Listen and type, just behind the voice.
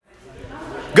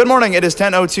Good morning, it is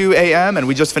 10:02 a.m. and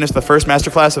we just finished the first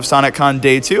masterclass of SonicCon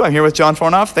Day 2. I'm here with John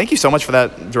Fornoff. Thank you so much for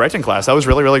that directing class. That was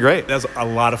really, really great. That was a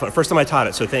lot of fun. First time I taught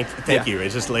it, so thank you.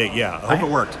 It's just like, I hope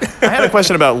it worked. I had a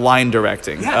question about line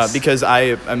directing, Yes. because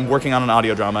I'm working on an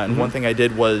audio drama, and one thing I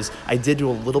did was I did do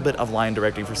a little bit of line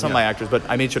directing for some of my actors, but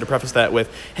I made sure to preface that with,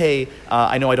 hey,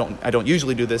 I know I don't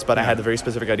usually do this, but I had a very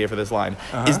specific idea for this line.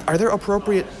 Are there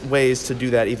appropriate ways to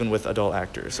do that even with adult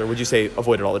actors, or would you say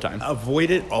avoid it all the time?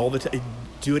 Avoid it all the time.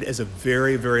 Do it as a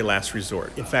very, very last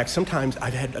resort. In fact, sometimes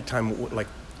I've had a time like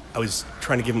I was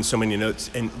trying to give them so many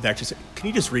notes, and the actor said, "Can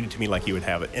you just read it to me like you would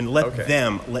have it?" And let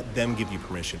them give you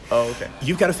permission. Oh, okay.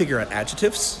 You've got to figure out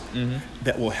adjectives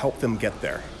that will help them get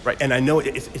there. Right. And I know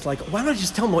it's like, why don't I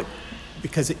just tell them what?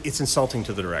 Because it's insulting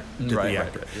to the actor. Right, yeah.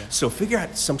 So figure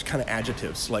out some kind of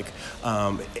adjectives, like,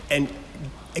 and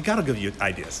it got to give you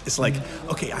ideas. It's like,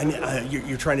 okay,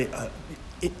 you're trying to.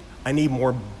 I need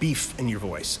more beef in your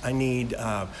voice. I need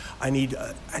a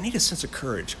sense of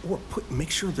courage. Or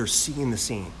make sure they're seeing the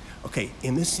scene. Okay,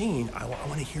 in this scene, I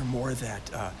want to hear more of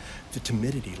that, the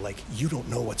timidity, like you don't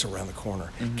know what's around the corner.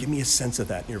 Give me a sense of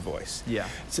that in your voice. Yeah.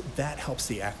 So that helps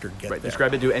the actor get there.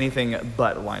 Describe it, do anything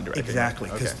but line directing. Exactly,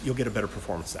 because you'll get a better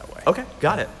performance that way. Okay,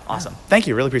 got it. Awesome. Thank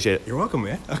you, really appreciate it. You're welcome,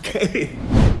 man. Okay.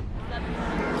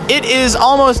 It is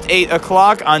almost 8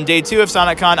 o'clock on Day 2 of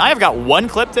SonicCon. I have got one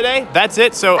clip today. That's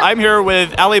it. So I'm here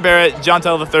with Ali Barrett, John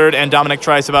Tell III, and Dominic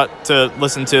Trice about to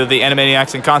listen to the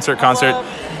Animaniacs in concert.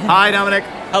 Hi, Dominic.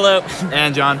 Hello.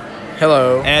 And John.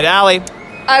 Hello. And Ali.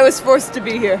 I was forced to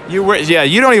be here. You were, yeah.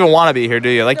 You don't even want to be here, do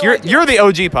you? Like you're the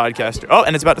OG podcaster. Oh,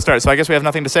 and it's about to start. So I guess we have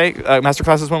nothing to say.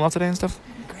 Masterclasses went well today and stuff.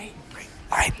 Great.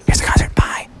 All right. Here's the concert.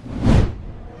 Bye.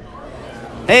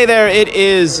 Hey there, it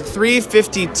is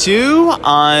 3:52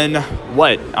 on,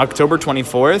 October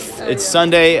 24th. It's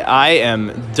Sunday. I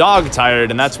am dog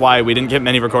tired, and that's why we didn't get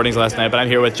many recordings last night, but I'm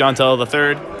here with John Tell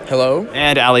III. Hello.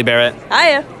 And Ali Barrett.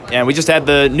 Hiya. And we just had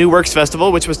the New Works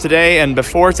Festival, which was today, and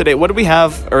before today, what did we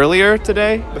have earlier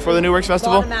today, before the New Works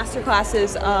Festival? A lot of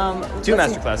masterclasses. Two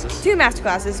masterclasses. Two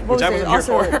masterclasses. What Which I was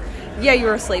wasn't there? here Also, yeah, you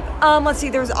were asleep. Let's see,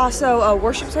 there was also a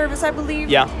worship service, I believe.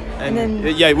 Yeah. And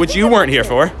then... Yeah, which you weren't here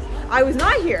for. I was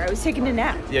not here. I was taking a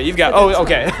nap. Yeah, you've got... Oh,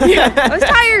 okay. Yeah, I was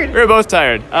tired. We were both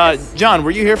tired. John,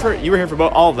 were you here for... You were here for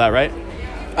all of that, right?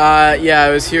 Yeah, I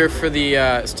was here for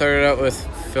the... started out with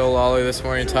Phil Lawler this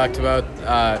morning, talked about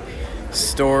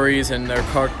stories and their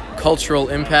cultural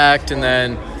impact, and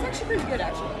then... It's actually pretty good,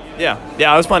 actually.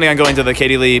 Yeah, I was planning on going to the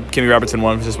Katie Lee, Kimmy Robertson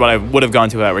one, which is what I would have gone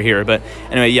to if I were here. But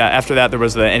anyway, yeah, after that, there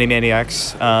was the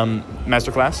Animaniacs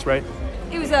masterclass, right?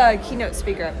 It was a keynote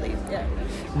speaker, I believe. Yeah.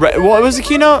 Right. Well, it was a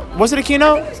keynote. Was it a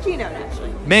keynote? I think it was keynote,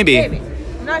 actually. Maybe.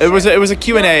 I'm not It sure. was a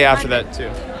Q&A after that too.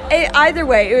 Either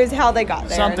way, it was how they got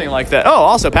there. Something like that. Oh,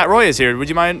 also Pat Roy is here. Would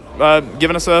you mind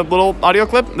giving us a little audio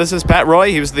clip? This is Pat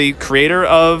Roy. He was the creator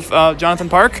of Jonathan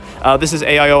Park. This is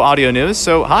AIO Audio News.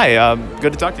 So hi,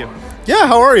 good to talk to you. Yeah,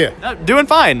 how are you? Doing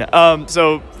fine.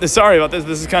 So sorry about this.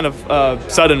 This is kind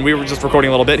of sudden. We were just recording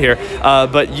a little bit here.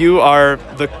 But you are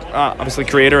the obviously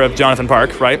creator of Jonathan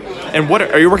Park, right? And what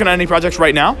are you working on any projects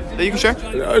right now that you can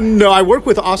share? No, I work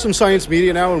with Awesome Science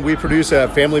Media now, and we produce a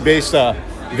family-based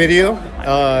video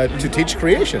to teach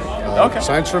creation.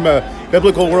 Science from a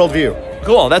biblical worldview.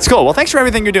 Cool. That's cool. Well, thanks for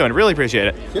everything you're doing. Really appreciate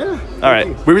it. Yeah. All right.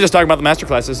 We were just talking about the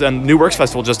masterclasses, and New Works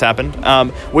Festival just happened.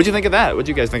 What'd you think of that? What'd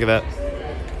you guys think of that?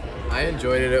 I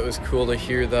enjoyed it. It was cool to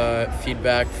hear the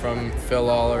feedback from Phil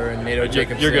Lawler and Nato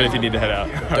Jacobson. You're good if you need to head out.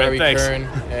 Darby Thanks. Kern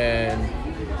and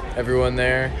everyone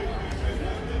there.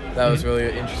 That was really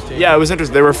interesting. Yeah, it was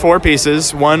interesting. There were 4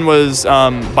 pieces. One was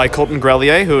by Colton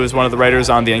Grelier, who is one of the writers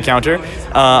on The Encounter.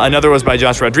 Another was by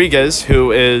Josh Rodriguez,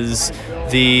 who is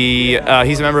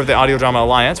he's a member of the Audio Drama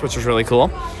Alliance, which was really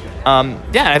cool.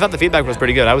 I thought the feedback was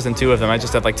pretty good. I was in 2 of them. I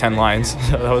just had like 10 lines,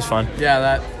 so that was fun.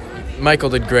 Yeah, Michael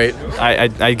did great.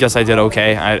 I guess I did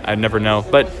okay. I never know.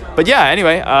 But yeah,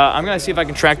 anyway, I'm going to see if I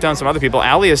can track down some other people.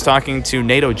 Ali is talking to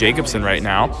Nato Jacobson right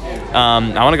now.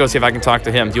 I want to go see if I can talk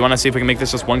to him. Do you want to see if we can make this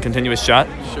just one continuous shot?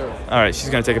 Sure. All right, she's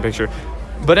going to take a picture.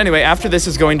 But anyway, after this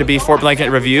is going to be Fort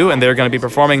Blanket Review, and they're going to be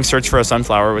performing Search for a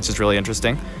Sunflower, which is really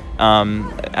interesting.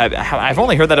 I've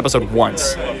only heard that episode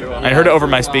once. I heard it over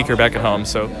my speaker back at home,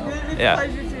 so yeah.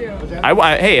 I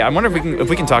wonder if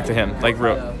we can talk to him like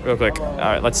real quick. All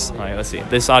right, let's see.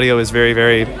 This audio is very,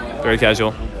 very, very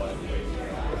casual.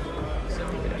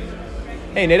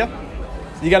 Hey, Nato,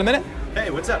 you got a minute? Hey,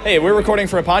 what's up? Hey, we're recording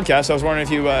for a podcast. So I was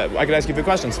wondering if I could ask you a few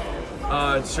questions.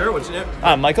 Sure. What's your name?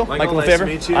 I'm Michael nice Lefevre.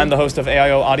 to meet you. I'm the host of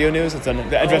AIO Audio News. It's an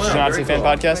Adventures in Odyssey fan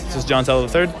podcast. This is John Tell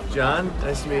III. John,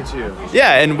 nice to meet you.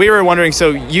 Yeah, and we were wondering, so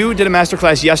you did a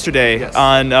masterclass yesterday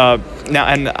on, now,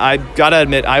 and I gotta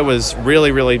admit, I was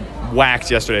really, really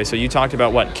whacked yesterday. So you talked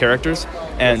about what characters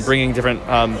and bringing different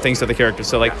things to the characters.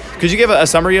 So like, could you give a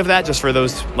summary of that just for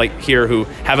those like here who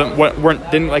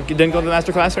didn't go to the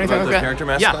master class or anything About like the that? character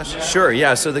masterclass? Sure,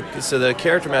 yeah. So the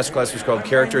character masterclass was called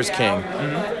Character is King,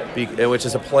 which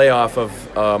is a playoff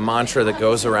of a mantra that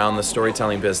goes around the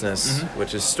storytelling business,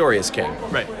 which is story is king.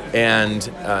 Right. And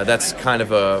that's kind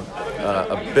of a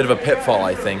bit of a pitfall,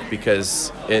 I think,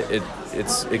 because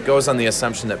it goes on the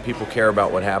assumption that people care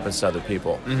about what happens to other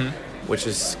people, which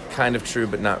is kind of true,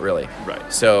 but not really.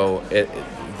 Right. So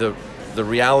the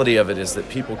reality of it is that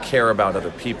people care about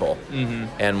other people,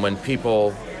 and when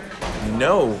people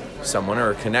know someone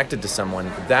or are connected to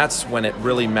someone, that's when it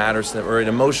really matters to them, or it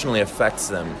emotionally affects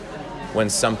them when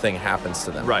something happens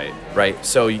to them. Right.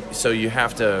 So you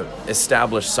have to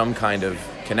establish some kind of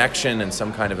connection and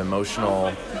some kind of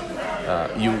emotional.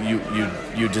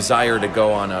 You desire to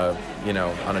go on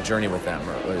a journey with them,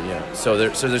 So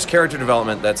there's character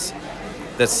development that's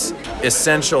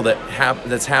essential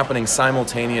that's happening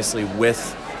simultaneously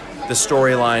with the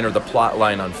storyline or the plot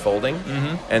line unfolding.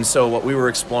 And so what we were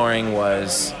exploring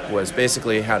was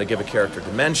basically how to give a character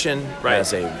dimension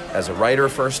as a writer,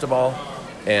 first of all,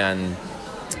 and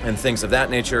things of that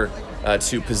nature,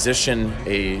 to position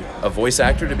a voice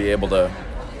actor to be able to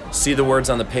see the words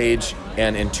on the page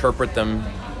and interpret them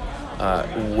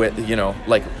with,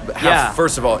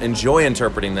 first of all, enjoy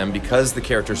interpreting them because the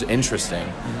character's interesting.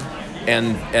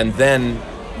 And then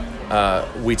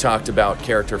we talked about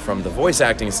character from the voice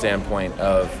acting standpoint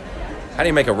of how do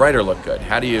you make a writer look good?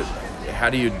 How do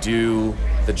you do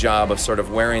the job of sort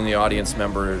of wearing the audience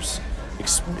member's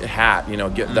hat,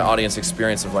 get the audience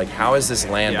experience of like, how is this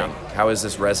landing? How is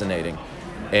this resonating?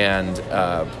 And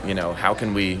how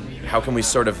can we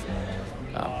sort of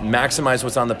maximize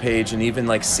what's on the page and even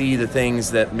like see the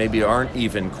things that maybe aren't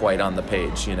even quite on the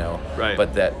page,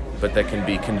 but that can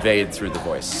be conveyed through the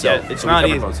voice. So it's not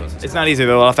easy. It's not easy.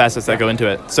 There are a lot of facets that go into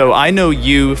it. So I know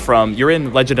you you're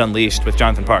in Legend Unleashed with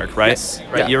Jonathan Park, right? Yes.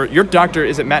 Right. Yeah. Your doctor,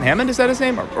 is it Matt Hammond? Is that his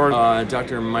name? Or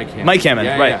Dr. Mike Hammond. Mike Hammond,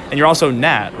 right? Yeah. And you're also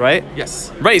Nat, right?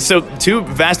 Yes. Right. So two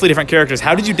vastly different characters.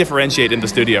 How did you differentiate in the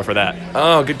studio for that?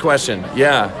 Oh, good question.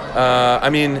 Yeah. I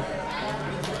mean,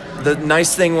 the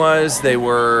nice thing was they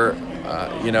were,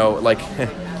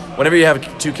 whenever you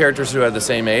have two characters who have the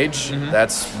same age,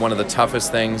 that's one of the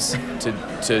toughest things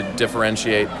to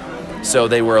differentiate. So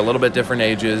they were a little bit different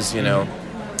ages,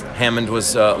 Hammond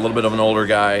was a little bit of an older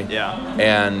guy. Yeah.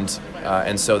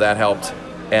 And so that helped.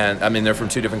 And I mean, they're from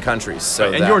two different countries.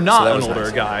 So and you're not so an older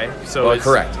nice. guy. So well,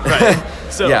 correct. Right.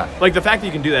 So yeah. like the fact that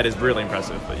you can do that is really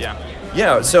impressive, but yeah.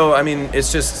 Yeah, so I mean,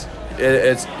 it's just,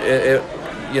 it's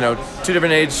two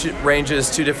different age ranges,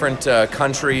 two different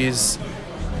countries,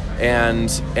 and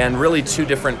really two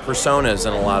different personas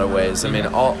in a lot of ways. I mean,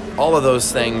 all of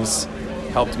those things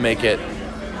helped make it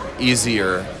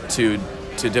easier to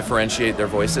differentiate their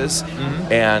voices.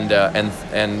 And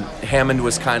Hammond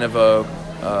was kind of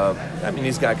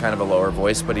he's got kind of a lower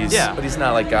voice, but he's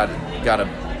not like got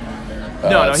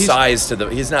a size to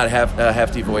he's not a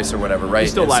hefty voice or whatever, right?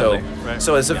 He's still lively, right?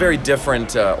 So it's a very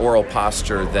different oral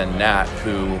posture than Nat,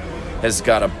 who has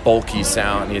got a bulky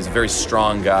sound. He's a very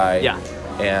strong guy. Yeah.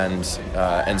 And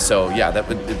so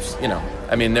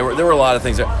I mean, there were a lot of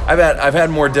things. I've had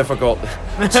more difficult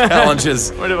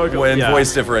challenges when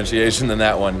voice differentiation than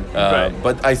that one. Right.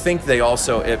 But I think they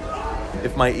also,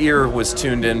 if my ear was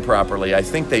tuned in properly, I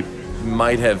think they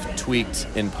might have tweaked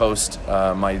in post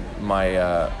my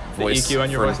voice EQ on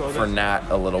your voice a little for bit? Nat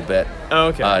a little bit. Oh,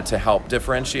 okay. To help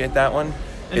differentiate that one.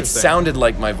 It Interesting. sounded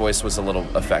like my voice was a little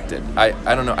affected. I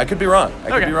don't know. I could be wrong.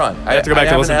 I could be wrong. I have to go back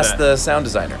to listen to haven't asked that. the sound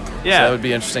designer. Yeah. So that would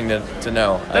be interesting to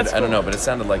know. I Cool. don't know, but it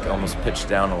sounded like almost pitched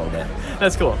down a little bit.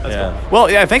 That's cool. That's Yeah. cool. Well,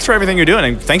 yeah, thanks for everything you're doing,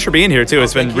 and thanks for being here, too.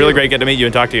 It's been thank really you. great getting to meet you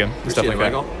and talk to you and stuff like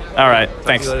that. Michael. All right,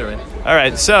 thanks. Talk to you later, man. All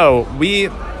right, so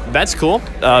that's cool.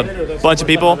 Bunch of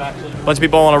people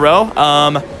in a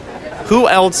row. Who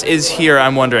else is here,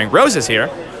 I'm wondering? Rose is here.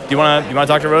 Do you want to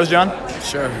talk to Rose, John?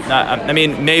 Sure. I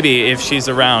mean, maybe if she's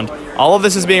around. All of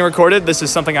this is being recorded. This is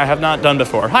something I have not done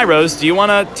before. Hi, Rose. Do you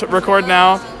want to record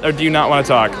now, or do you not want to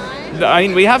talk? I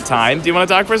mean, we have time. Do you want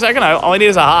to talk for a second? All I need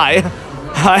is a hi.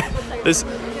 Hi. This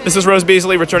is Rose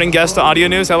Beasley, returning guest to Audio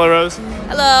News. Hello, Rose.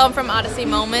 Hello, I'm from Odyssey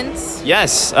Moments.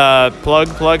 Yes. Plug.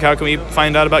 How can we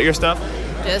find out about your stuff?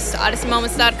 Just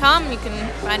odysseymoments.com. You can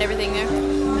find everything there.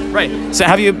 Right. So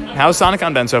how's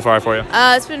SonicCon been so far for you?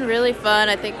 It's been really fun.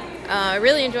 I think I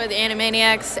really enjoyed the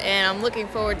Animaniacs, and I'm looking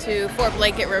forward to Fort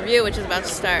Blanket Review, which is about to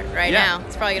start right now.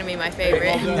 It's probably going to be my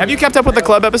favorite. Have you kept up with the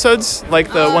club episodes,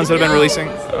 like the ones that have been No. releasing?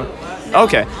 No,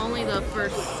 Okay. only the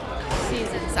first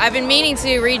seasons. I've been meaning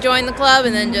to rejoin the club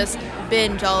and then just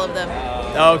binge all of them.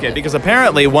 Oh, okay, because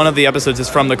apparently one of the episodes is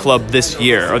from the club this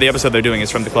year, or the episode they're doing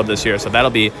is from the club this year. So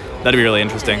that'll be really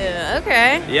interesting. Yeah,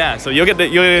 okay. Yeah, so you'll get to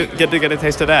get a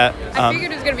taste of that. I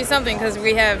figured it was gonna be something because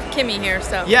we have Kimmy here,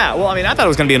 so. Yeah, well, I mean, I thought it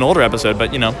was gonna be an older episode,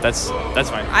 but that's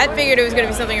fine. I figured it was gonna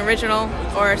be something original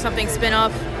or something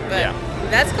spin-off, but Yeah.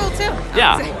 that's cool too.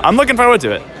 Yeah, I'm looking forward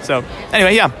to it. So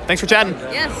anyway, yeah, thanks for chatting.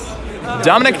 Yes.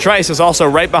 Dominic Trice is also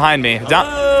right behind me.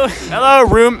 Hello,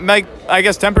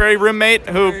 temporary roommate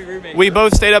who we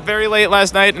both stayed up very late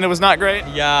last night and it was not great.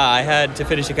 Yeah, I had to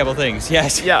finish a couple things.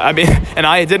 Yes. Yeah, I mean, and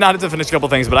I did not have to finish a couple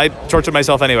things, but I tortured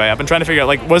myself anyway. I've been trying to figure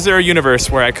out, was there a universe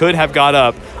where I could have got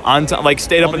up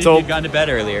stayed up Only until you'd gone to bed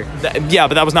earlier. Yeah,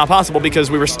 but that was not possible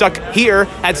because we were stuck here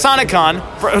at SonicCon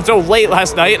until late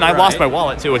last night, and I lost my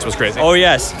wallet too, which was crazy. Oh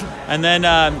yes. And then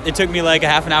it took me like a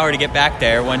half an hour to get back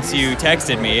there once you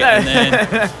texted me,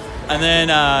 and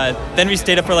then we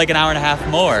stayed up for like an hour and a half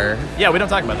more. Yeah, we don't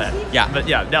talk about that. Yeah. But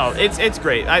yeah, no, it's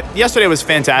great. Yesterday was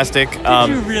fantastic. Did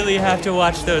you really have to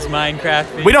watch those Minecraft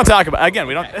videos? We don't talk about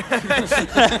we don't.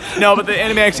 No, but the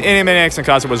Animaniacs in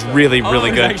concert was really good.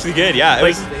 It was actually good. Yeah. It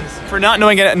was. For not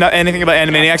knowing anything about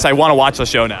Animaniacs, I want to watch the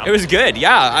show now. It was good.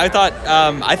 Yeah. I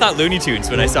thought Looney Tunes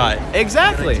when I saw it.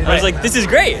 Exactly. I was like, this is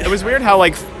great. It was weird how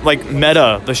like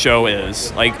meta the show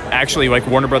is. Actually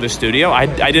Warner Brothers Studio.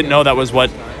 I didn't know that was what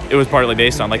it was partly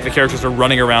based on. The characters are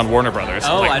running around Warner Brothers.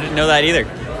 Oh, I didn't know that either.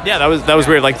 Yeah, that was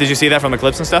weird. Did you see that from the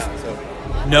clips and stuff?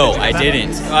 No, I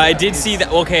didn't. I did see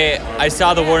that. Okay, I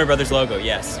saw the Warner Brothers logo.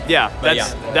 Yes. Yeah,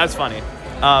 that's funny.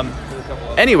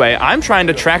 Anyway, I'm trying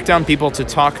to track down people to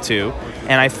talk to,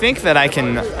 and I think I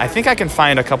can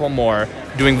find a couple more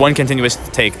doing one continuous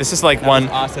take. This is one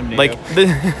awesome, Nato.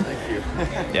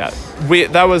 Yeah,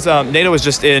 that was Nato was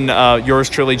just in yours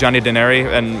truly, Johnny Denary,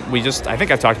 and I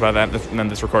think I've talked about that in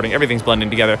this recording. Everything's blending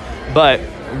together, but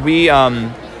we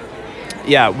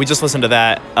just listened to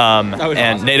that, and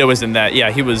awesome. Nato was in that.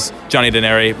 Yeah, he was Johnny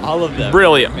Denary. All of them.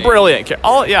 Brilliant.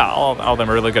 All of them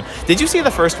are really good. Did you see the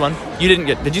first one? You didn't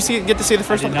get. Did you get to see the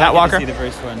first one? Pat Walker. I did not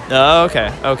get to see the first one. Oh,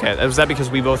 okay. Was that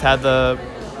because we both had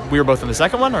we were both in the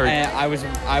second one, or I was.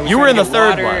 You were in the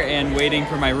third water one and waiting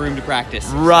for my room to practice.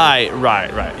 Right.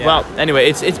 Yeah. Well, anyway,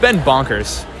 it's been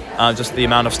bonkers, just the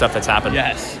amount of stuff that's happened.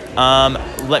 Yes.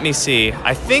 Let me see.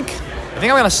 I think I'm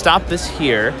gonna stop this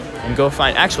here and go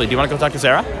find. Actually, do you want to go talk to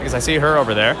Sarah? Because I see her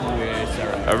over there.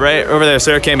 Sarah. Right over there,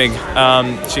 Sarah Koenig.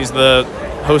 She's the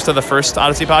host of the first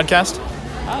Odyssey podcast.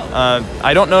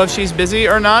 I don't know if she's busy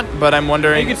or not, but I'm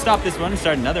wondering. You could stop this one and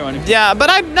start another one. Yeah, but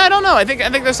I don't know. I think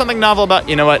there's something novel about.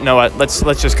 You know what? No, what? Let's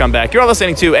just come back. You're all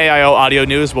listening to AIO Audio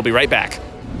News. We'll be right back.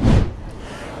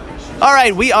 All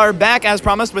right, we are back as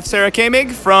promised with Sarah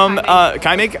Koenig from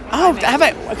Koenig. Oh,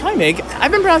 Koenig? I've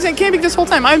been pronouncing Koenig this whole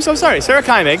time. I'm so sorry, Sarah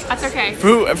Koenig. That's okay.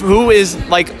 Who is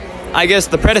I guess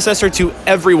the predecessor to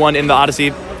everyone in the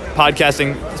Odyssey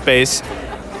podcasting space,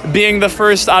 being the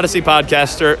first Odyssey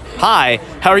podcaster. Hi,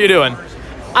 how are you doing?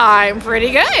 I'm pretty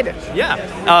good.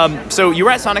 Yeah. So you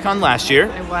were at SonicCon last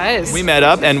year. I was. We met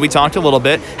up and we talked a little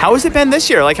bit. How has it been this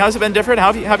year? How has it been different?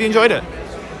 How have you enjoyed it?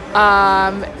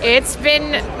 It's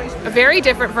been very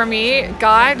different for me.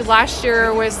 God last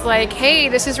year was like, hey,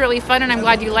 this is really fun and I'm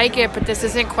glad you like it, but this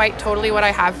isn't quite totally what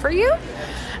I have for you.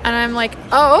 And I'm like,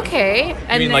 oh, okay.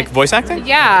 And you mean voice acting?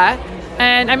 Yeah.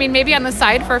 And I mean, maybe on the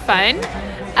side for fun.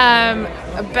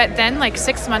 But then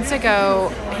 6 months ago,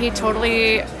 he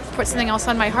totally put something else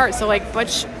on my heart. So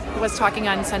Butch was talking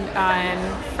on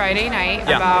Friday night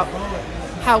about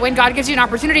how when God gives you an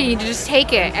opportunity, you need to just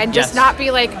take it and just not be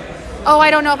like, oh,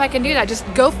 I don't know if I can do that.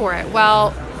 Just go for it.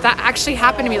 Well, that actually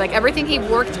happened to me. Everything he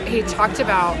talked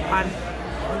about on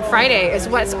Friday is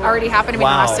what's already happened to me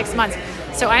in the last 6 months.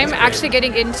 So I'm actually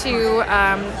getting into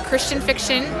Christian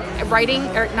fiction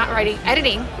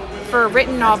editing for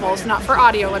written novels, not for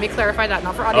audio. Let me clarify that,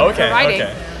 not for audio, but for writing.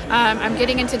 Okay. I'm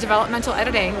getting into developmental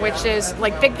editing, which is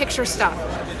big picture stuff.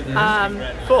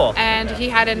 Cool. And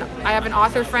I have an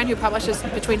author friend who publishes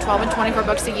between 12 and 24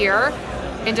 books a year,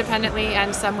 independently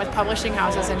and some with publishing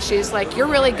houses. And she's like, you're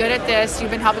really good at this.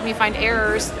 You've been helping me find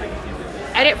errors.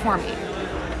 Edit for me.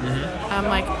 Mm-hmm. I'm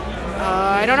like,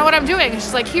 I don't know what I'm doing. And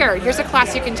she's like, here's a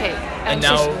class you can take. And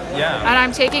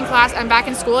I'm taking class. I'm back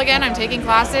in school again. I'm taking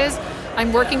classes.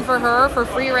 I'm working for her for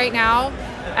free right now.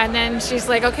 And then she's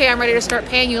like, okay, I'm ready to start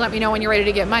paying you. Let me know when you're ready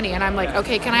to get money. And I'm like,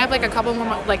 okay, can I have a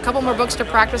couple more books to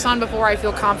practice on before I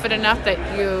feel confident enough that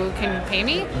you can pay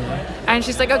me? And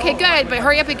she's like, okay, good, but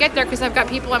hurry up and get there because I've got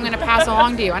people I'm going to pass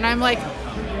along to you. And I'm like,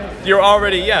 you're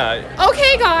already,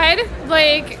 okay, God.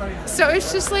 So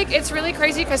it's just it's really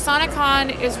crazy because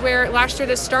SonicCon is where last year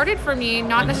this started for me,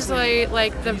 not necessarily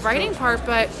the writing part,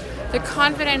 but the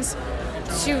confidence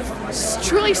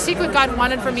truly seek what God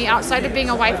wanted for me outside of being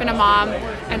a wife and a mom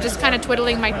and just kind of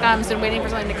twiddling my thumbs and waiting for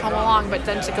something to come along, but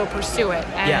then to go pursue it.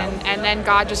 And then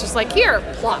God just was like, here,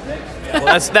 plop. Well,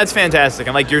 that's fantastic.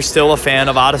 And like, you're still a fan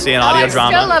of Odyssey and audio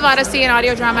drama. I still love Odyssey and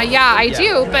audio drama. Yeah, I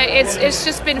do. But it's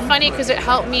just been funny because it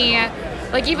helped me.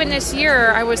 Like even this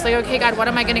year, I was like, okay, God, what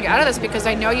am I going to get out of this? Because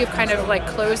I know you've kind of like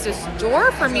closed this door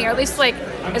for me, or at least like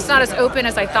it's not as open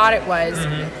as I thought it was.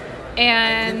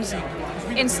 And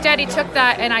instead, he took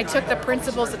that, and I took the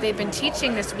principles that they've been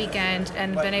teaching this weekend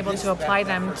and been able to apply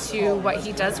them to what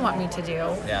he does want me to do.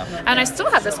 Yeah. And I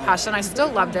still have this passion. I still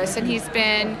love this. And he's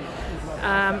been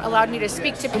allowed me to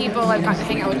speak to people. I've got to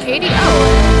hang out with Katie.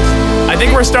 I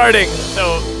think we're starting.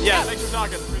 So, yeah, thanks for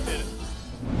talking. Appreciate it.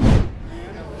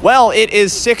 Well, it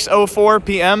is 6:04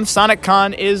 p.m.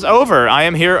 SonicCon is over. I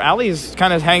am here. Allie's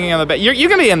kind of hanging on the bed. You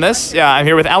can be in this. Yeah, I'm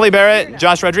here with Allie Barrett,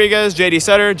 Josh Rodriguez, JD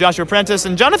Sutter, Joshua Prentice,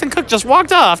 and Jonathan Cook just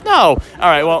walked off. No. All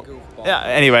right, well, yeah,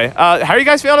 anyway. How are you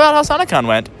guys feeling about how SonicCon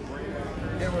went?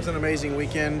 It was an amazing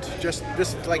weekend, just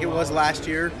like it was last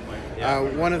year.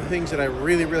 One of the things that I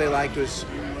really, really liked was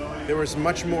there was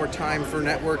much more time for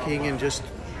networking and just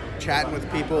chatting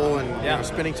with people and you know,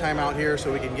 spending time out here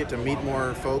so we can get to meet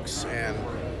more folks, and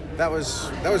that was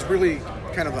really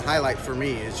kind of the highlight for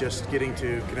me, is just getting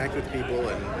to connect with people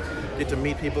and get to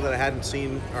meet people that I hadn't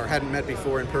seen or hadn't met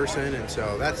before in person, and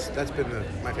so that's been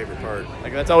my favorite part.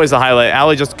 Like, that's always the highlight.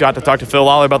 Allie just got to talk to Phil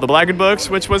Lawler about the Blackguard books,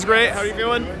 which was great. How are you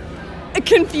feeling?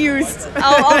 Confused.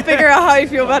 I'll figure out how I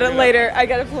feel about it later. I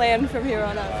got a plan from here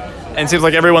on out. And it seems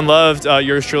like everyone loved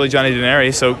yours truly, Johnny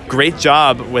Denary. So great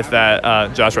job with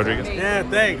that, Josh Rodriguez. Yeah,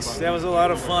 thanks. That was a lot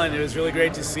of fun. It was really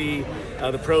great to see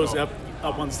the pros up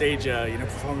on stage,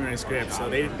 performing their script. So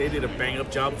they did a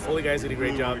bang-up job. Foley guys did a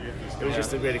great job. It was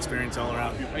just a great experience all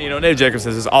around. Nate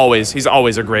Jacobson he's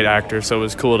always a great actor. So it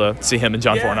was cool to see him and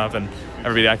John Fornoff and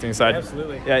everybody acting aside.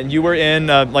 Absolutely. Yeah, and you were in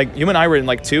you and I were in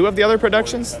like 2 of the other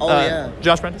productions.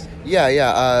 Josh Prentice.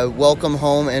 Yeah. Welcome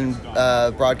Home and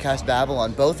Broadcast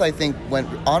Babylon. Both I think went.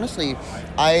 Honestly,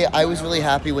 I was really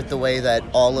happy with the way that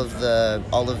all of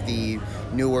the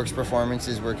New Works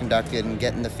performances were conducted and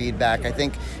getting the feedback. I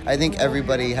think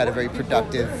everybody had a very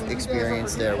productive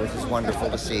experience there, which is wonderful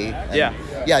to see.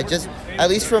 And just at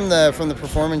least from the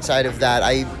performance side of that,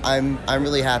 I'm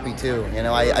really happy too.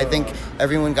 I think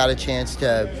everyone got a chance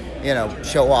to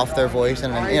show off their voice,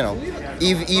 and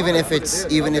even if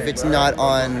it's not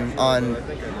on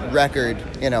record,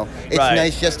 it's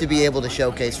nice just to be able to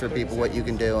showcase for people what you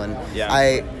can do. And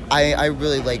I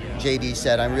really, like JD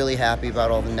said, I'm really happy about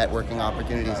all the networking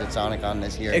opportunities at SonicCon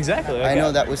this year. Exactly. Okay. I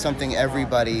know that was something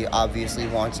everybody obviously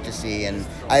wants to see, and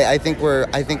I think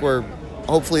we're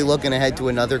hopefully looking ahead to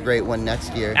another great one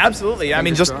next year. Absolutely. I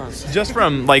mean, just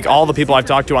from like all the people I've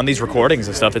talked to on these recordings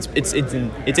and stuff, it's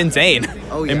insane.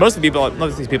 Oh yeah. And most of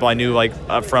these people I knew like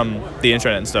from the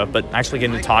internet and stuff, but actually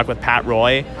getting to talk with Pat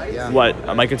Roy,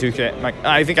 Micah 2K,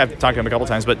 I think I've talked to him a couple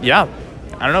times, but yeah,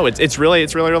 I don't know. It's really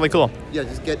cool. Yeah,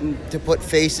 just getting to put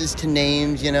faces to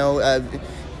names.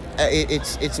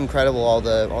 It's incredible all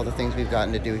the things we've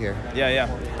gotten to do here. Yeah.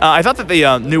 I thought that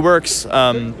the New Works,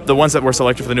 the ones that were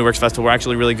selected for the New Works Festival, were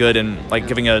actually really good in like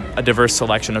giving a diverse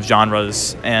selection of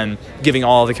genres and giving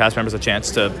all of the cast members a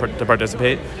chance to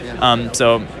participate.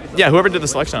 Yeah. Whoever did the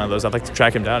selection on those, I'd like to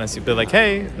track him down and be like,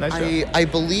 hey, nice job. I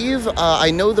believe I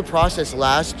know the process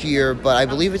last year, but I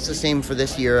believe it's the same for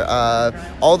this year.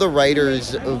 All the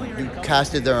writers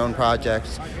casted their own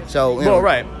projects. So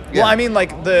right. Yeah. Well, I mean,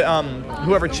 like the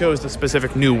whoever chose the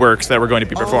specific new works that were going to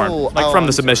be performed, from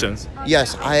the submissions.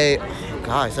 Yes,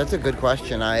 gosh, that's a good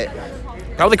question.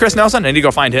 Probably Chris Nelson. I need to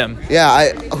go find him.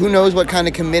 Yeah, who knows what kind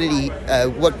of committee,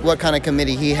 what kind of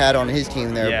committee he had on his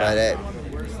team there, but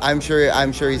I'm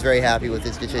sure he's very happy with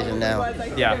his decision now.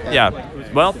 Yeah.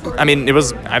 Well, I mean,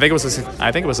 I think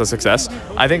it was a success.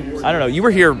 I don't know. You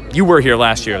were here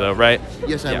last year though, right?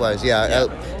 Yes, I was. Yeah.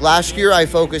 Last year I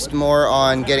focused more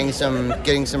on getting some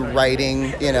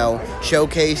writing,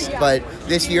 showcased, but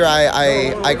this year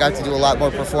I got to do a lot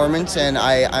more performance, and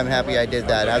I'm happy I did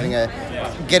that.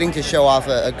 Getting to show off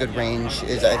a good range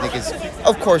is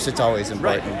of course it's always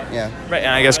important. Right. Yeah. Right.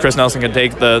 And I guess Chris Nelson can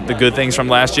take the good things from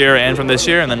last year and from this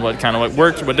year, and then what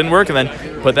worked, what didn't work, and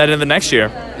then put that in the next year.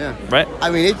 Yeah. Right.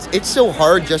 I mean, it's so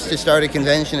hard just to start a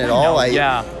convention at all.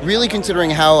 Really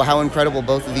considering how incredible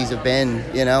both of these have been.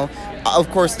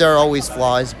 Of course, there are always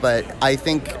flaws, but I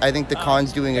think the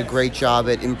con's doing a great job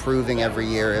at improving every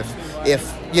year.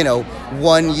 If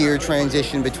 1 year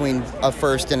transition between a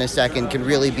first and a second can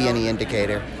really be any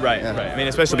indicator. Right. I mean,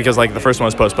 especially because like the first one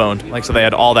was postponed, so they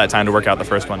had all that time to work out the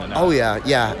first one. Oh yeah.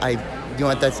 You know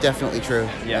what? That's definitely true.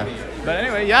 Yeah. But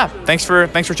anyway, yeah. Thanks for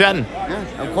chatting.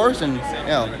 Yeah, of course, and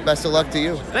best of luck to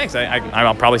you. Thanks.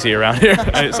 I'll probably see you around here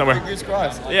somewhere. Fingers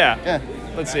crossed. Yeah.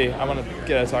 Let's see. I want to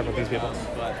get a talk with these people.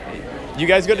 You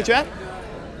guys good to chat?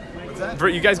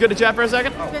 You guys good to chat for a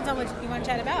second? Depends on what you want to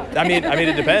chat about. I mean,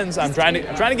 it depends. I'm trying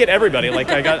to get everybody. Like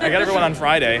I got everyone on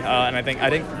Friday, and I think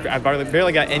I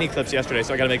barely got any clips yesterday,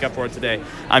 so I got to make up for it today.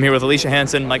 I'm here with Alicia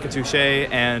Hansen, Micah Touche,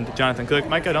 and Jonathan Cook.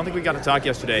 Micah, I don't think we got to talk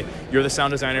yesterday. You're the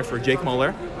sound designer for Jake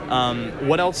Muller.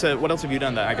 What else have you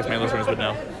done that I guess my listeners would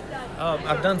know?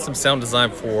 I've done some sound design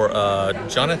for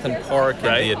Jonathan Park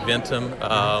and the Adventum,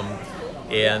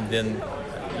 and then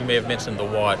you may have mentioned The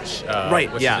Watch,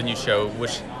 which is a new show,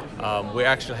 which. We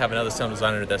actually have another sound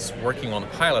designer that's working on the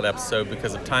pilot episode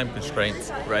because of time constraints.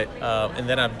 Right. And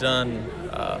then I've done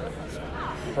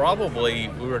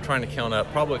we were trying to count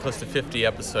up, probably close to 50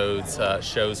 episodes,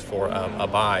 shows for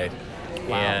Abide.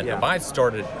 Wow, and Abide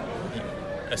started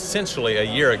essentially a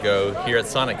year ago here at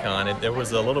SonicCon. And there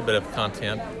was a little bit of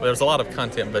content. Well, there was a lot of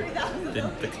content, but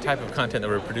the type of content that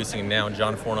we're producing now,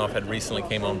 John Fornoff had recently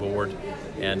came on board.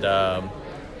 And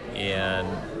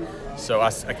so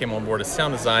I came on board as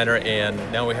sound designer, and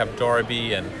now we have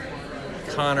Darby and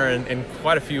Connor and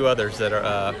quite a few others that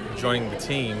are joining the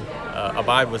team.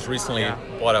 Abide was recently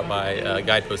bought up by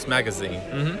Guidepost Magazine,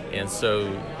 and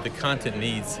so the content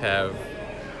needs are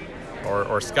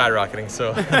skyrocketing.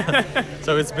 So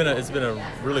so it's been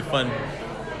a really fun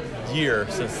year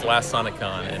since last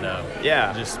SonicCon, and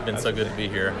just been so good to be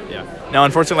here. Yeah. Now,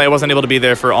 unfortunately, I wasn't able to be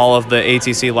there for all of the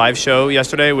ATC live show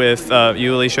yesterday with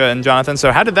you, Alicia, and Jonathan.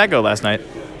 So how did that go last night?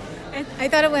 I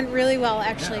thought it went really well,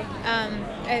 actually.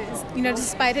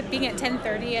 Despite it being at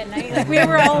 10:30 at night, like we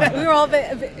were all a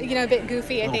bit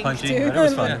goofy. I think punchy. too. It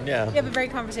was fun. Yeah, but very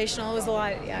conversational. It was a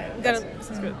lot. Yeah, we got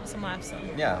some laughs. So.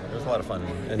 Yeah, it was a lot of fun.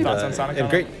 And,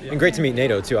 and great to meet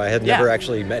Nato too. I had never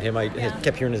actually met him. I had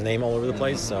kept hearing his name all over the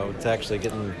place, so to actually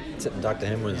sit and talk to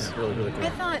him was really, really cool. I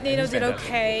thought Nato did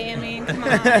okay. I mean, come on,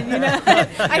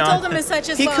 I told him as such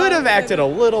as he well. He could have acted a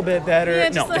little bit better.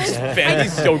 Yeah,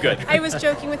 he's so good. I was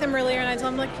joking with him earlier, and I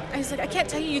told him I was like, I can't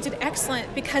tell you did excellent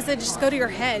because they just go to your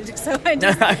head. So but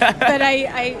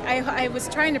I was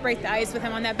trying to break the ice with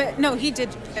him on that. But no, he did.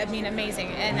 I mean, amazing,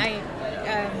 and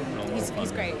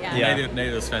he's great. Yeah.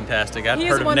 Nato's fantastic. I've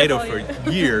heard of Nato for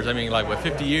years. I mean,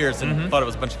 50 years, and thought it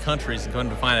was a bunch of countries. And going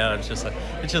to find out, it's just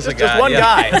a guy. One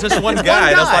guy. It's just one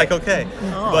guy. That's like okay.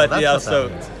 Oh, but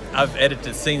so I've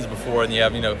edited scenes before, and you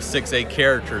have 6-8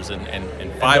 characters, and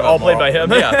 5 of all them played by him.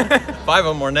 5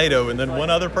 of them are Nato, and then one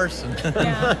other person.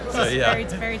 Very,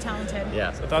 very talented.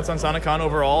 Yeah. So thoughts on SonicCon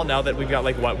overall? Now that we've got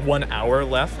 1 hour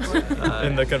left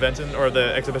in the convention or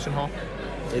the exhibition hall.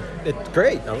 It's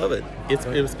great. I love it.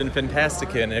 It's been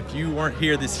fantastic, and if you weren't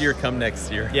here this year, come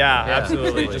next year. Yeah,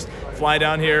 absolutely. Just fly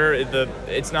down here.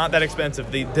 It's not that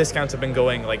expensive. The discounts have been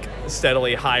going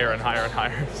steadily higher and higher and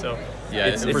higher. So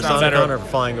it's for SonicCon or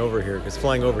flying over here, because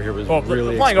flying over here was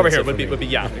really flying over here would be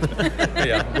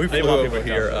we flew over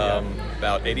here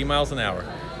about 80 miles an hour.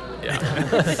 Yeah.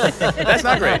 That's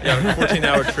not great. Yeah, a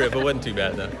 14-hour trip. It wasn't too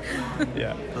bad, though.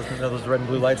 Yeah. Those red and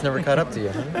blue lights never caught up to you,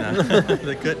 huh? No,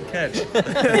 they couldn't catch.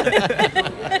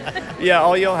 Yeah,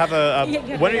 all y'all have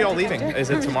when are y'all leaving? Is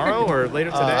it tomorrow or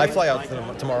later today? I fly out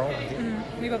tomorrow.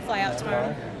 We both fly out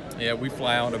tomorrow. Yeah, we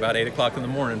fly out about 8 o'clock in the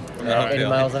morning from the hotel. 80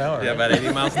 miles an hour. Yeah, about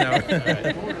 80 miles an hour.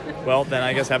 Right. Well, then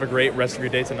I guess have a great rest of your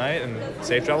day tonight and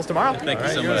safe travels tomorrow. Thank you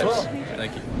so much. Well.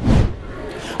 Thank you.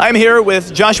 I'm here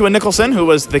with Joshua Nicholson, who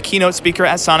was the keynote speaker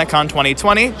at SonicCon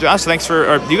 2020. Josh, thanks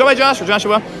for. Do you go by Josh or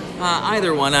Joshua?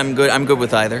 Either one. I'm good. I'm good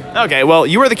with either. Okay. Well,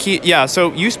 you were the key. Yeah.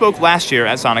 So you spoke last year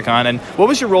at SonicCon, and what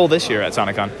was your role this year at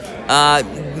SonicCon?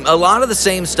 A lot of the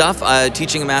same stuff.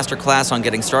 Teaching a master class on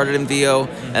getting started in VO,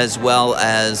 as well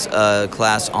as a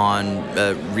class on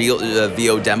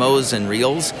VO demos and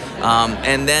reels,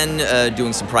 and then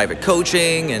doing some private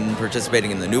coaching and participating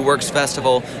in the New Works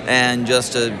Festival, and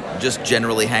just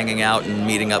generally hanging out and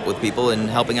meeting up with people and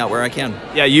helping out where I can.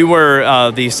 Yeah, you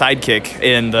were the sidekick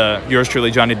in the Yours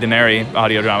Truly Johnny Denary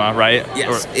audio drama, right?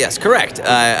 Yes, correct.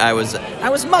 I was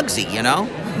Muggsy,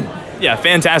 Yeah,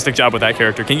 fantastic job with that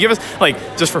character. Can you give us,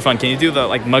 just for fun, can you do the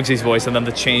Muggsy's voice and then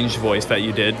the changed voice that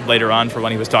you did later on for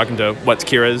when he was talking to what's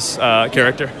Kira's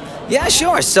character? Yeah,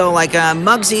 sure. So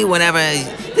Muggsy, whenever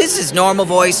this is normal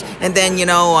voice, and then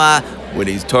when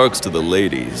he talks to the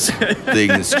ladies,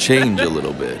 things change a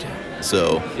little bit.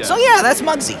 So that's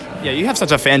Muggsy. Yeah, you have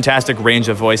such a fantastic range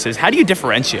of voices. How do you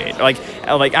differentiate?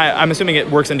 I'm assuming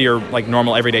it works into your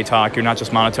normal everyday talk. You're not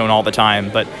just monotone all the time.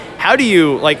 But how do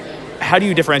you how do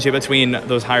you differentiate between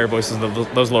those higher voices and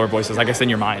those lower voices, I guess, in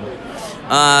your mind?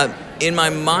 In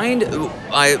my mind,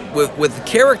 with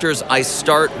characters, I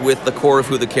start with the core of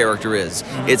who the character is.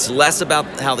 Mm-hmm. It's less about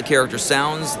how the character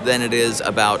sounds than it is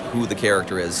about who the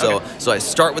character is. So I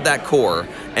start with that core,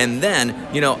 and then,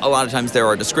 a lot of times there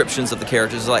are descriptions of the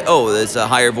characters like, oh, there's a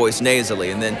higher voice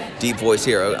nasally, and then deep voice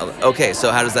here. Okay,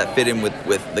 so how does that fit in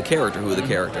with the character, who the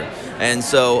character? And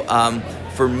so,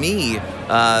 for me,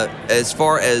 as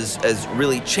far as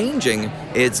really changing,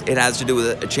 it has to do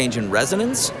with a change in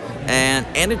resonance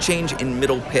and a change in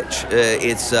middle pitch.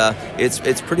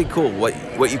 It's pretty cool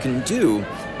what you can do.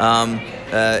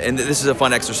 And this is a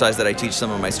fun exercise that I teach some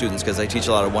of my students because I teach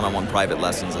a lot of one-on-one private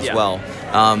lessons as well.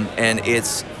 And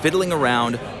it's fiddling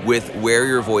around with where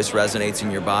your voice resonates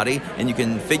in your body, and you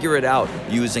can figure it out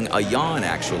using a yawn,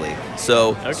 actually.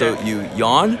 So you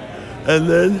yawn, and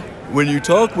then when you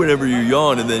talk, whenever you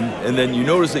yawn, and then you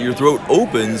notice that your throat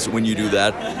opens when you do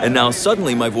that, and now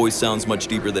suddenly my voice sounds much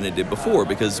deeper than it did before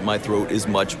because my throat is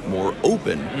much more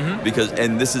open. Mm-hmm.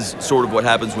 And this is sort of what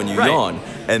happens when you yawn.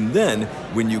 And then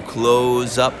when you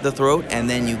close up the throat, and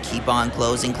then you keep on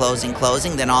closing,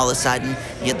 then all of a sudden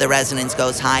the resonance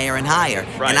goes higher and higher.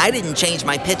 Right. And I didn't change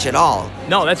my pitch at all.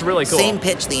 No, that's really cool. Same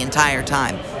pitch the entire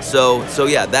time. So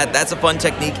yeah, that's a fun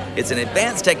technique. It's an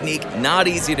advanced technique, not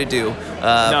easy to do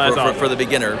for the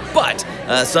beginner, but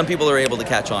some people are able to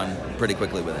catch on pretty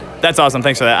quickly with it. That's awesome.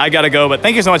 Thanks for that. I gotta go, but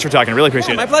thank you so much for talking. Really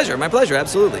appreciate it. My pleasure.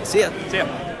 Absolutely. See ya.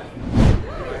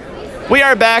 We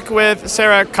are back with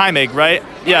Sarah Kaimig, right?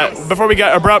 Yeah. Before we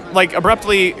got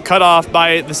abruptly cut off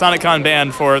by the SonicCon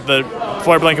band for the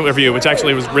Floor Blanket review, which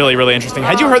actually was really, really interesting.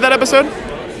 Had you heard that episode?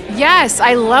 Yes,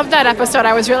 I loved that episode.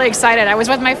 I was really excited. I was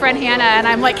with my friend Hannah, and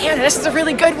I'm like, Hannah, this is a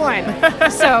really good one.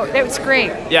 So it was great.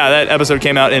 Yeah, that episode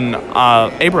came out in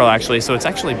April, actually, so it's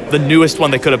actually the newest one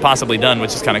they could have possibly done,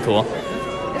 which is kind of cool.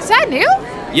 Is that new?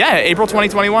 Yeah, April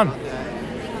 2021.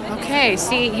 Okay,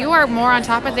 see, you are more on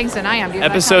top of things than I am.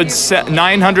 Episode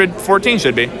 914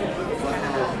 should be.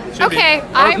 Okay.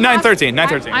 913.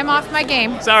 I'm off my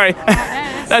game. Sorry.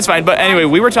 That's fine. But anyway,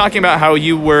 we were talking about how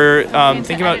you were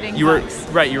thinking about you were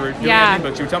doing editing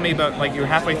books. You were telling me about you were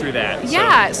halfway through that.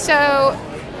 Yeah. So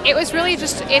it was really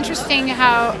just interesting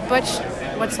how Butch's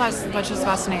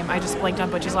last name? I just blanked on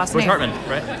Butch's last name. Butch Hartman,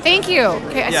 right? Thank you.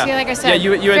 Okay, yeah. See, like I said,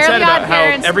 yeah, you had said about how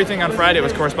Parents. Everything on Friday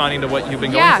was corresponding to what you've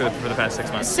been going through for the past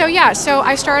 6 months. So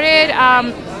I started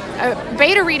a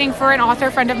beta reading for an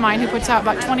author friend of mine who puts out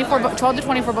about 12 to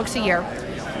 24 books a year.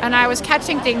 And I was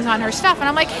catching things on her stuff, and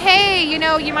I'm like, hey,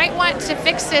 you might want to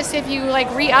fix this if you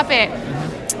re-up it.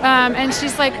 And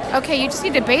she's like, okay, you just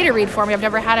need to beta read for me. I've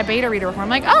never had a beta reader before. I'm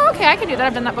like, oh, okay, I can do that.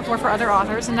 I've done that before for other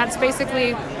authors. And that's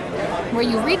basically where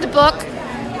you read the book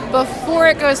before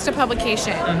it goes to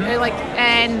publication.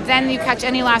 And then you catch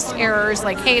any last errors,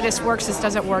 like, hey, this works, this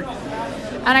doesn't work.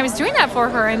 And I was doing that for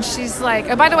her, and she's like,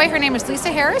 oh, by the way, her name is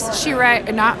Lisa Harris.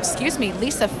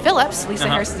 Lisa Phillips. Lisa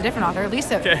Harris is a different author.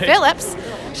 Lisa Phillips.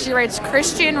 She writes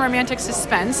Christian romantic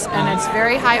suspense, and it's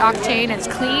very high octane. It's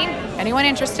clean. Anyone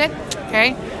interested?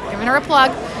 Okay, giving her a plug.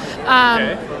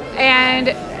 And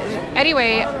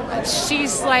anyway,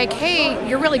 she's like, hey,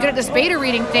 you're really good at this beta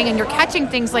reading thing, and you're catching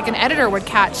things like an editor would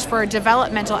catch for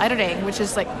developmental editing, which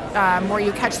is where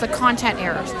you catch the content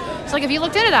errors. So if you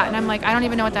looked into that, and I'm like, I don't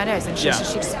even know what that is. And she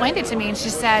explained it to me, and she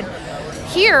said,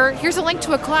 here's a link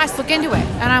to a class, look into it.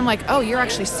 And I'm like, oh, you're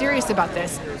actually serious about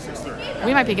this.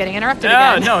 We might be getting interrupted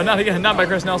again. No, not again, not by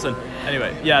Chris Nelson.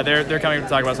 Anyway, yeah, they're coming to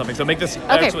talk about something. So make this,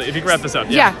 actually, if you can wrap this up.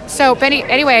 Yeah, so Benny,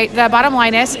 anyway, the bottom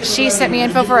line is she sent me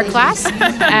info for a class,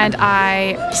 and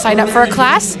I signed up for a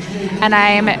class, and I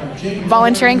am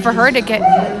volunteering for her to get...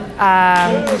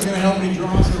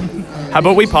 How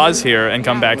about we pause here and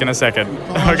come back in a second?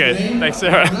 Okay, thanks,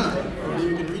 Sarah.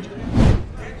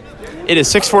 It is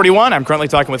 6:41. I'm currently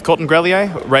talking with Colton Grelier,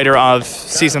 writer of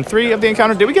Season 3 of The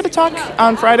Encounter. Did we get to talk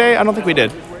on Friday? I don't think we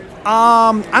did.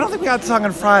 I don't think we got to talk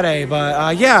on Friday, but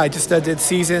I just did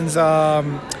seasons.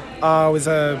 Was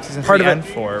a season part 3 of it. and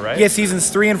 4, right? Yeah, seasons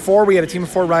 3 and 4. We had a team of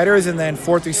 4 writers, and then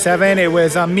 4 through 7, it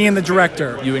was me and the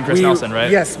director. You and Chris Nelson,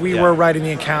 right? Yes, we were writing The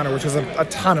Encounter, which was a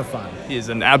ton of fun. He's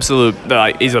an absolute.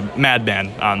 He's a madman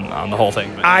on the whole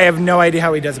thing. But. I have no idea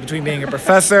how he does it between being a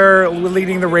professor,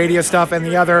 leading the radio stuff, and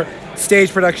the other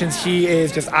stage productions. He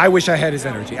is just. I wish I had his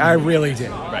energy. I really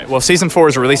do. Right. Well, season 4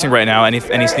 is releasing right now. Any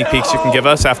sneak peeks you can give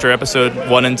us after episode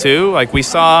 1 and 2? We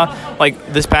saw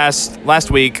last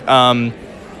week.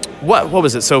 What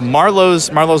was it? So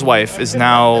Marlowe's wife is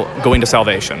now going to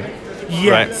Salvation.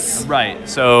 Yes. Right.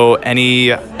 So any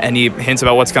hints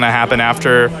about what's going to happen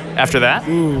after that?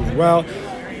 Ooh, well,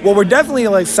 Well, we're definitely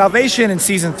like Salvation in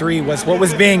season 3 was what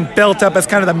was being built up as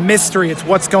kind of the mystery. It's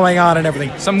what's going on and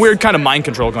everything. Some weird kind of mind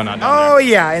control going on down there. Oh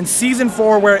yeah, and season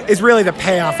 4 is really the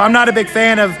payoff. I'm not a big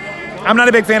fan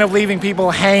of leaving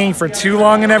people hanging for too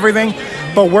long and everything,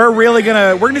 but we're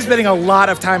gonna be spending a lot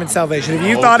of time in Salvation. If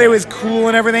you thought it was cool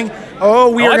and everything,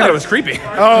 I thought it was creepy.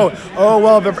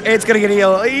 Well, but it's gonna get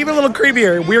even a little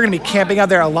creepier. We're gonna be camping out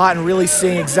there a lot and really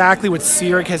seeing exactly what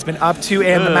Sirik has been up to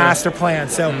and the master plan.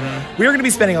 So we're gonna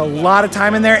be spending a lot of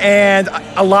time in there, and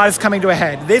a lot is coming to a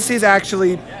head. This is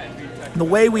actually the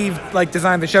way we've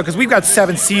designed the show, because we've got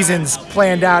 7 seasons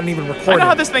planned out and even recorded. I know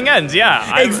how this thing ends.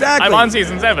 Yeah, exactly. I'm on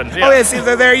season 7. Yeah. Oh yeah, see,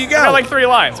 there you go. I got like 3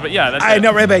 lines, but yeah, that's I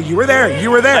know, right? But you were there.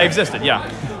 I existed. Yeah.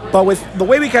 But with the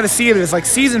way we kind of see it is like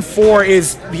season 4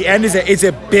 is the end is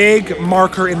a big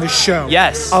marker in the show.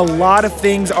 Yes. A lot of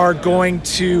things are going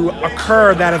to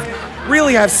occur that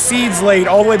have seeds laid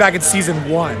all the way back in season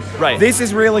 1. Right. This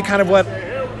is really kind of what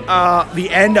the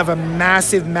end of a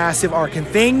massive, massive arc, and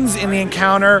things in the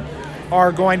encounter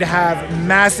are going to have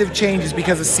massive changes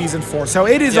because of season 4. So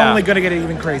it is only going to get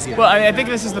even crazier. Well, I think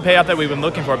this is the payoff that we've been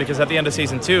looking for, because at the end of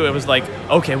season 2, it was like,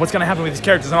 okay, what's going to happen with these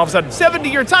characters? And all of a sudden,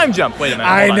 70-year time jump. Wait a minute.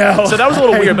 I know. So that was a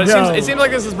little weird, but know. it seems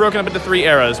like this is broken up into 3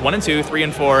 eras: 1 and 2, 3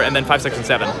 and 4, and then 5, 6, and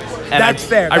 7. And That's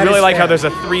fair. I That really is like fair. how there's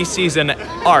a 3-season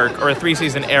arc or a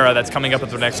 3-season era that's coming up in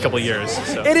the next couple of years.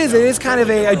 So. It is kind of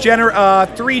a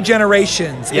 3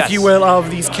 generations, Yes. if you will, of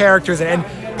these characters. And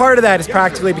part of that is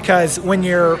practically because when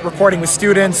you're recording with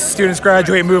students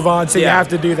graduate, move on, so you have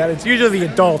to do that. It's usually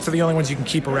the adults are the only ones you can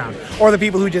keep around, or the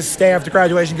people who just stay after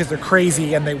graduation because they're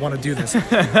crazy and they want to do this.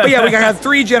 But yeah, we have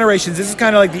 3 generations. This is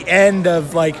kind of like the end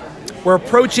of we're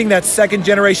approaching that 2nd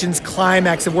generation's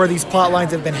climax of where these plot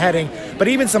lines have been heading. But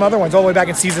even some other ones all the way back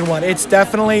in season 1, it's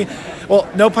definitely, well,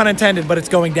 no pun intended, but it's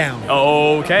going down.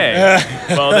 Okay.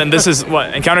 Well, then this is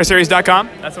what,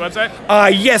 EncounterSeries.com? That's the website?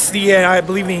 Yes, I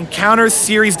believe the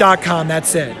EncounterSeries.com.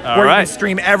 That's it. All where right. you can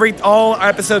stream all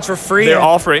episodes for free. They're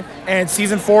all free. And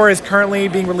season 4 is currently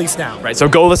being released now. Right, so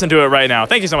go listen to it right now.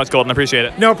 Thank you so much, Colton. Appreciate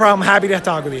it. No problem. Happy to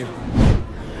talk with you.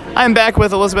 I'm back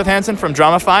with Elizabeth Hansen from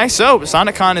Dramafy. So,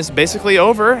 SonicCon is basically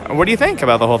over. What do you think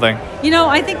about the whole thing?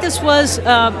 I think this was,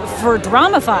 for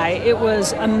Dramafy, it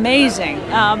was amazing.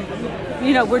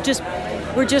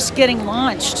 We're just getting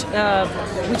launched.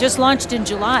 We just launched in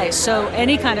July, so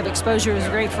any kind of exposure is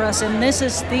great for us. And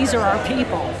these are our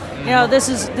people.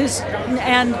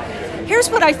 And here's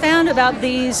what I found about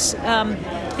these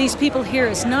people here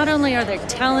is not only are they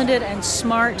talented and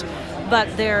smart, but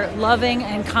they're loving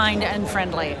and kind and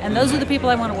friendly. And those are the people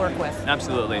I want to work with.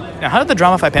 Absolutely. Now, how did the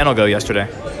Dramafy panel go yesterday?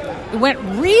 It went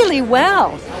really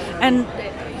well. And,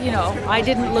 I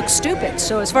didn't look stupid.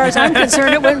 So as far as I'm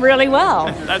concerned, it went really well.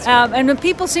 And when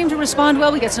people seem to respond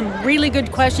well, we got some really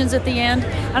good questions at the end.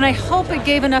 And I hope it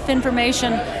gave enough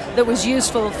information that was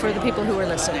useful for the people who were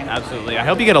listening. Absolutely. I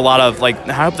hope you get a lot of, I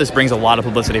hope this brings a lot of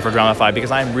publicity for Dramafy, because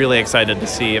I'm really excited to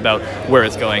see about where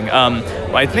it's going.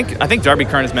 I think Darby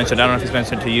Kern has mentioned, I don't know if he's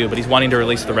mentioned to you, but he's wanting to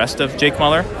release the rest of Jake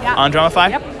Muller on Dramafy.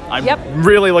 Yep. I'm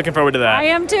really looking forward to that. I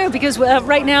am too, because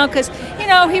right now,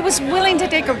 he was willing to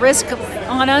take a risk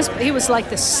on us. But he was like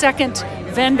the 2nd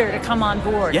vendor to come on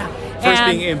board. Yeah. First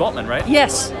being Ian Boltman, right?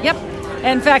 Yes. Yep.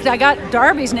 In fact, I got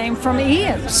Darby's name from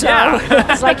Ian, so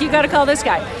it's like, you got to call this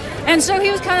guy. And so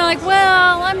he was kind of like,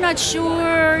 well, I'm not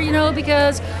sure,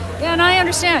 because, and I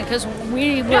understand, because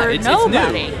we were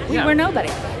nobody. We were nobody.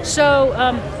 So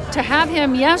to have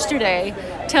him yesterday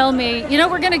tell me,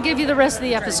 we're going to give you the rest of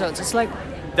the episodes. It's like,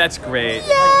 that's great.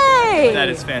 Yay! That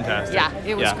is fantastic. Yeah,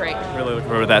 it was great. Really looking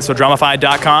forward to that. So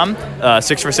Dramafy.com,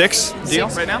 6 for 6 deal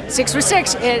right now? 6 for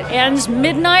 6. It ends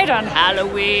midnight on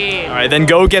Halloween. All right, then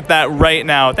go get that right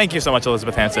now. Thank you so much,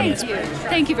 Elizabeth Hansen. Thank you.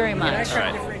 Thank you very much. All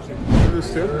right.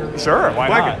 Sure, why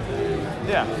not?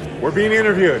 Yeah. We're being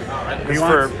interviewed.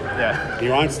 He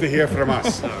wants to hear from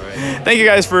us. Thank you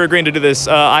guys for agreeing to do this.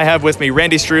 I have with me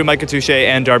Randy Strew, Micah Touche,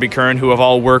 and Darby Kern, who have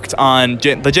all worked on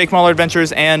the Jake Muller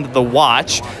Adventures and The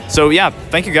Watch. So yeah,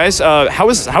 thank you guys. How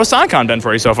has SonicCon been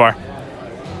for you so far?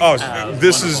 Oh,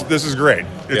 this is great.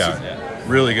 It's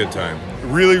really good time.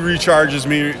 Really recharges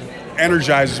me,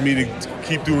 energizes me to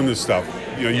keep doing this stuff.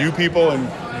 You people and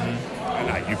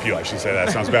not you people, I should say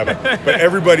that sounds bad, but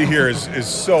everybody here is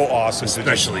so awesome.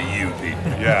 Especially you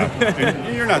people. Yeah,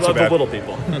 and you're not so Love bad. the little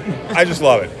people. I just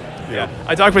love it. Yeah.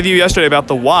 I talked with you yesterday about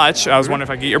The Watch. I was wondering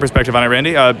if I could get your perspective on it,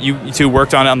 Randy. You two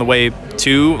worked on it on the way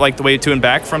to, and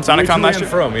back from SonicCon last year?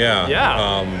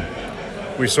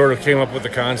 We sort of came up with the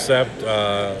concept,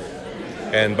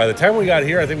 and by the time we got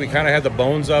here, I think we kind of had the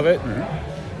bones of it. Mm-hmm.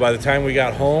 By the time we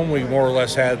got home, we more or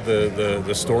less had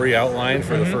the story outlined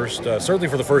for the first, certainly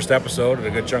for the first episode and a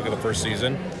good chunk of the first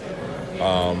season.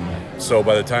 So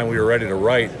by the time we were ready to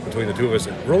write, between the two of us,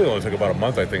 it really only took about a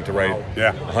month, I think, to write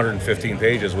 115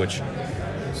 pages, which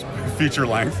feature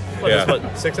length. That's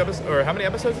what, 6 episodes? Or how many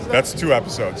episodes is that? That's 2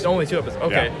 episodes. It's only 2 episodes.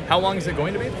 Okay. Yeah. How long is it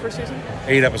going to be the first season?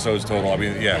 8 episodes total. I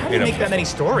mean, yeah. How do you make that many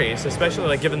stories, especially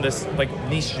like given this like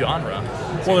niche genre?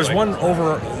 Well,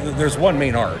 there's one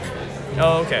main arc.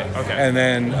 Oh, okay. And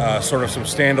then sort of some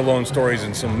standalone stories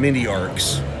and some mini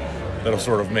arcs that'll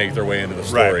sort of make their way into the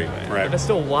story. Right. But there's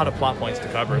still a lot of plot points to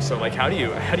cover. So like, how do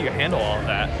you handle all of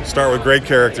that? Start with great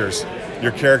characters.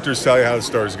 Your characters tell you how the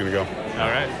story's going to go. All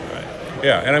right.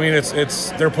 Yeah, and I mean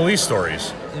they're police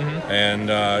stories, and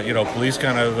police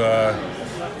kind of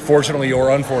fortunately or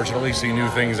unfortunately see new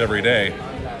things every day.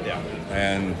 Yeah.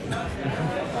 And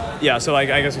yeah, so I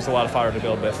guess there's a lot of fire to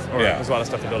build with, or there's a lot of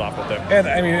stuff to build off with there. And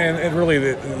I mean, and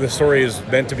really the story is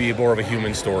meant to be more of a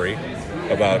human story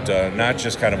about not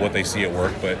just kind of what they see at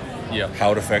work, but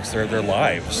how it affects their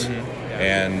lives.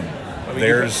 And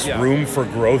there's room for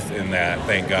growth in that,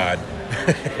 thank God.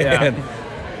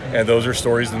 And those are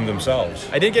stories in themselves.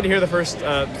 I didn't get to hear the first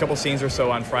couple scenes or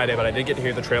so on Friday, but I did get to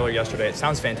hear the trailer yesterday. It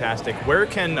sounds fantastic. Where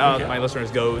can my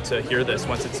listeners go to hear this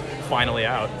once it's finally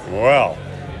out? Well,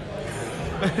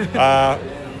 you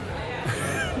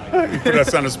put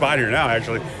us on the spot here now,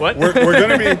 actually. What? We're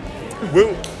going to be...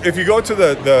 if you go to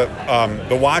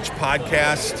the Watch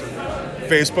Podcast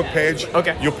Facebook page,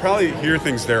 you'll probably hear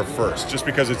things there first, just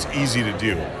because it's easy to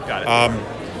do. Got it.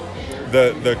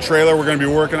 The trailer we're going to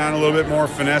be working on a little bit more,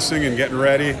 finessing and getting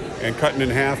ready and cutting in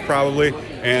half probably,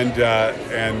 and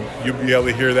you'll be able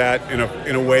to hear that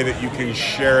in a way that you can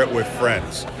share it with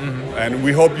friends. And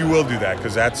we hope you will do that,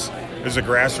 because there's a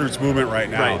grassroots movement right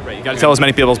now. Right. You got to tell as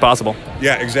many people as possible.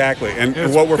 Yeah, exactly. And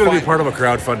it's what we're going to be part of a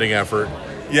crowdfunding effort.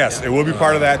 Yes, it will be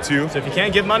part of that too. So if you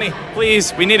can't give money,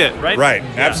 please, we need it, right? Right,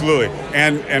 absolutely.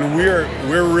 And we're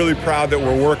really proud that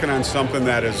we're working on something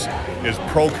that is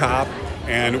pro-cop.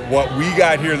 And what we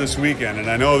got here this weekend, and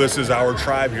I know this is our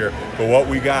tribe here, but what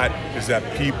we got is that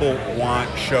people want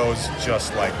shows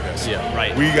just like this. Yeah,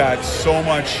 right. We got so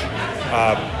much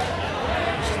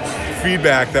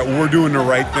feedback that we're doing the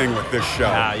right thing with this show.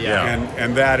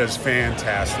 And that is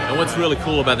fantastic. And what's really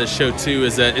cool about this show too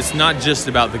is that it's not just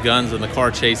about the guns and the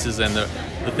car chases and the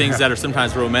things that are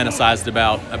sometimes romanticized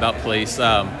about police,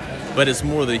 but it's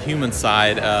more the human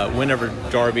side. Whenever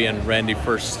Darby and Randy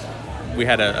we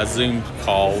had a Zoom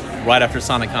call right after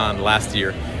SonicCon last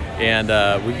year, and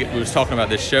we was talking about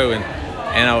this show, and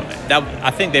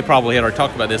I think they probably had already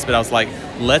talked about this, but I was like,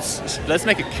 let's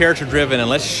make it character driven and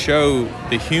let's show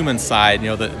the human side,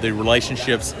 the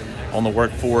relationships on the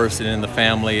workforce and in the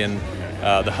family, and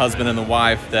the husband and the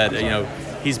wife that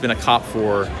he's been a cop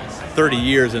for 30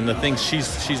 years, and the things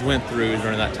she's went through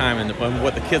during that time, and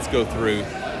what the kids go through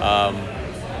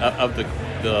of the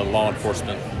law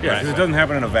enforcement. Yeah, because it doesn't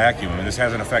happen in a vacuum, and this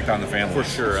has an effect on the family. For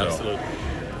sure, absolutely.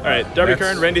 All right, Darby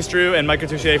Kern, Randy Strew, and Micah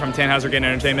Touche from Tannhauser Gain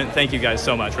Entertainment, thank you guys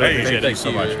so much. Really appreciate it. Thanks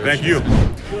so much. Thank you.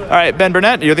 All right, Ben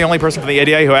Burnett, you're the only person from the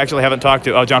ADA who I actually haven't talked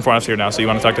to. Oh, John Fornoff's here now, so you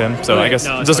want to talk to him? So I guess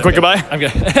just a quick goodbye. I'm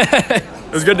good.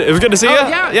 It was good to see you.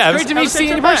 Yeah, it's great to see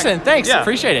you in person. Thanks,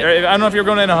 appreciate it. I don't know if you're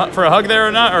going in for a hug there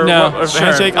or not, or no, sure.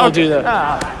 Handshake. I'll do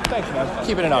that. Thanks, man.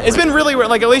 Keep it in. It's been really weird.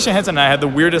 Like Alicia Henson and I had the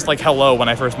weirdest hello when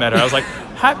I first met her. I was like,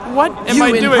 what am I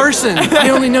doing? You in person. I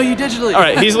only know you digitally. All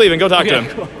right, he's leaving. Go talk to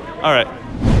him. Cool. All right.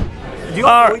 Do you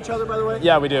all know each other, by the way?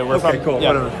 Yeah, we do. We're cool.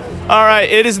 Yeah. Whatever. All right,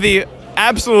 it is the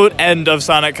absolute end of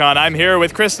SonicCon. I'm here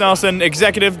with Chris Nelson,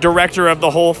 executive director of the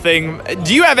whole thing.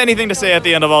 Do you have anything to say at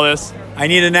the end of all this? I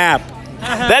need a nap.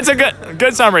 That's a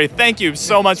good summary. Thank you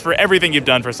so much for everything you've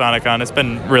done for SonicCon. It's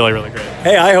been really, really great.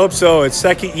 Hey, I hope so. It's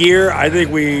second year. I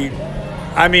think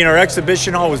our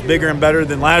exhibition hall was bigger and better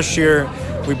than last year.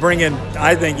 We bring in,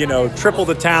 I think, triple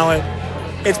the talent.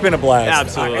 It's been a blast.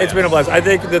 Absolutely. It's been a blast. I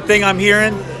think the thing I'm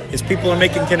hearing is people are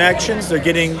making connections. They're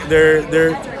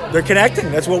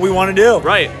connecting. That's what we want to do.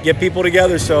 Right. Get people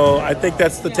together. So I think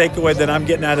that's the takeaway that I'm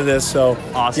getting out of this. So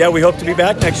awesome. Yeah, we hope to be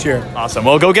back next year. Awesome.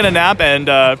 Well, go get a nap and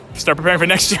start preparing for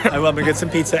next year. I will. I'm going to get some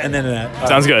pizza and then a nap.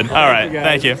 Sounds good. All right.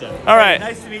 Thank you. All right.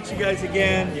 Nice to meet you guys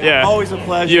again. Yeah. Always a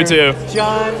pleasure. You too.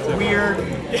 John, weird.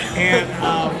 And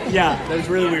that was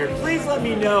really weird. Please let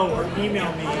me know or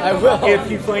email me. I will. If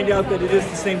you find out that it is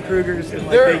the same Krugers and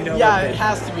they know. Yeah, it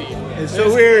has to be. It's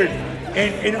so weird.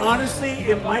 And honestly,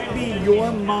 it might be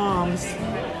your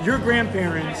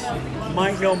grandparents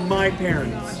might know my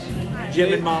parents,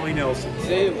 Jim and Molly Nelson. Do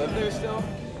they live there still?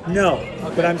 No,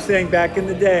 but I'm saying back in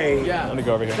the day. Yeah. Let me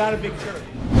go over here. It's not a big church.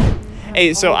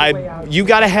 Hey, so you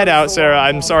got to head out, Sarah.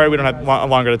 I'm sorry we don't have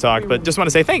longer to talk, but just want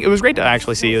to say thank you. It was great to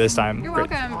actually see you this time. You're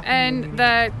welcome. And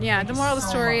the moral of the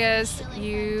story is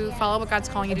you follow what God's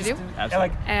calling you to do.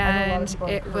 Absolutely. And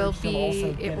it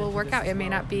will work out. It may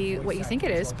not be what you think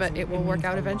it is, but it will work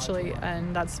out eventually.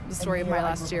 And that's the story of my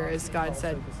last year is God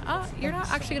said, you're not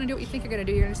actually going to do what you think you're going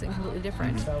to do. You're going to do something completely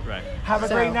different. Right. Have a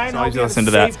great night. So I listen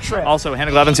to that. Trip. Also,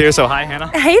 Hannah Glevin's here, so hi, Hannah.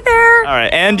 Hey there. All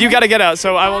right, and you got to get out,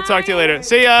 so I will talk to you later.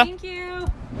 See ya. Thank you.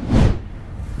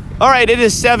 All right, it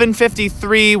is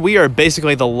 7:53. We are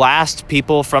basically the last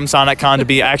people from SonicCon to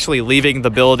be actually leaving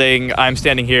the building. I'm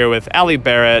standing here with Ali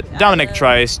Barrett, Dominic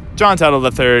Trice, John Tuttle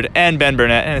III, and Ben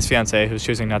Burnett, and his fiance, who's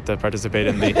choosing not to participate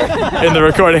in the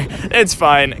recording. It's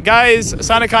fine. Guys,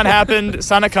 SonicCon happened.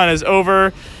 SonicCon is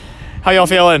over. How y'all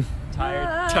feeling?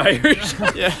 Tired.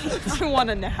 Yeah. I want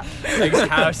a nap.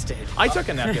 Exhausted. I took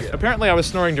a nap. Apparently, I was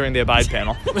snoring during the Abide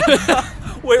panel.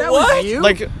 Wait, what?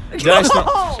 Like, did I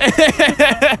snore?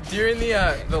 During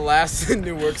the last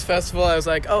New Works Festival, I was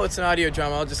like, oh, it's an audio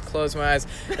drama. I'll just close my eyes.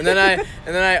 And then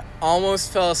I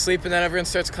almost fell asleep, and then everyone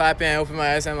starts clapping. I open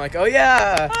my eyes, and I'm like, oh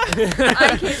yeah.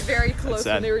 I came very close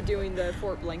when they were doing the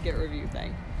Fort Blanket review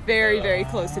thing. Very, very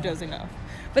close to dozing off.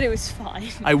 But it was fine.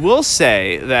 I will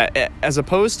say that as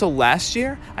opposed to last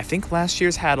year, I think last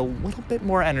year's had a little bit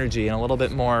more energy and a little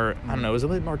bit more, I don't know, it was a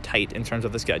little bit more tight in terms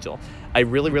of the schedule. I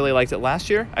really, really liked it last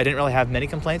year. I didn't really have many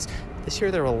complaints. This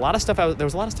year there was a lot of stuff I was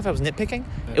nitpicking.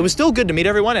 It was still good to meet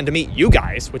everyone and to meet you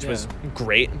guys, which was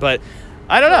great, but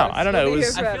I don't know. It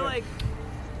was I feel like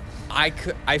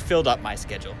I filled up my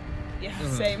schedule. Yeah,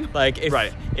 same. Like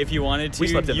if you wanted to,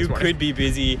 you morning. could be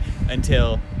busy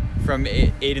until from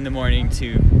 8 in the morning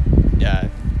to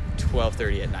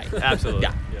 12:30 at night. Absolutely.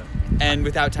 Yeah. And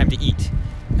without time to eat.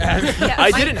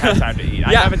 I didn't have time to eat.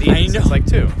 I haven't eaten since like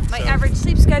 2. My average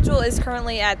sleep schedule is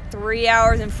currently at 3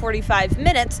 hours and 45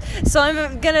 minutes, so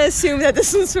I'm going to assume that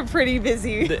this was a pretty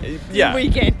busy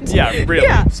weekend. Yeah, really.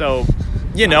 Yeah. So,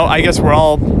 I guess we're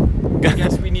all... I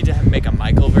guess we need to make a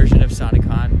Michael version of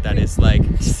SonicCon that is like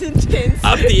just intense.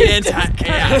 Up the ante.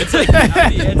 Yeah, it's like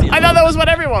up the ante. I thought that was what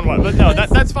everyone wanted, but no,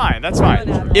 that's fine. That's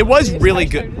fine. It was really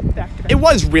good. It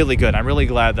was really good. I'm really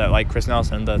glad that like Chris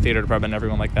Nelson, the theater department, and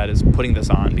everyone like that is putting this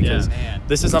on because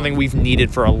this is something we've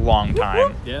needed for a long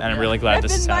time, and I'm really glad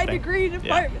this is happening. My degree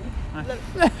department.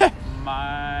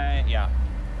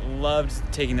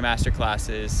 Loved taking the master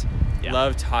classes. Yeah.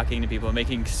 Loved talking to people,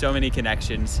 making so many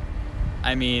connections.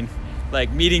 I mean,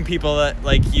 like meeting people that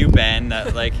like you, Ben,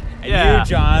 that like and you,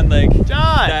 John, John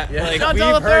we've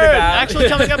heard about actually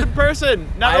coming up in person,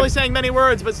 not really saying many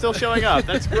words, but still showing up.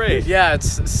 That's great. Yeah,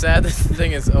 it's sad that the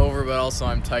thing is over, but also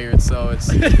I'm tired, so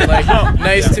it's like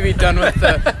nice to be done with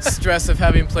the stress of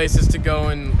having places to go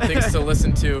and things to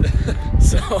listen to.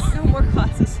 So no more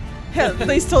classes. At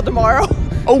least till tomorrow.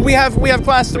 Oh, we have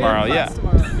class tomorrow.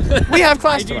 We have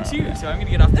class tomorrow. I do too, so I'm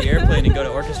gonna get off the airplane and go to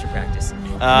orchestra practice.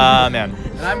 Man,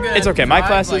 it's okay. My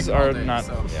classes are not.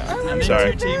 I'm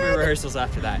sorry. 2 team rehearsals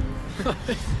after that.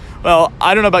 Well,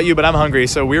 I don't know about you, but I'm hungry,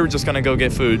 so we were just gonna go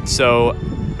get food. So,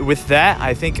 with that,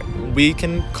 I think we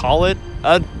can call it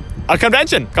a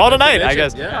convention. Call it a night, I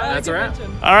guess. Yeah, that's a wrap.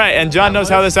 All right, and John knows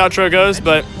how this outro goes,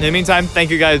 but in the meantime, thank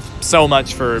you guys so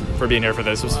much for being here for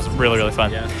this. This was really, really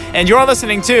fun. Yeah. And you're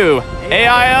listening to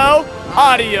AIO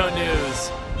Audio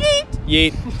News.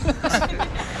 Yeet.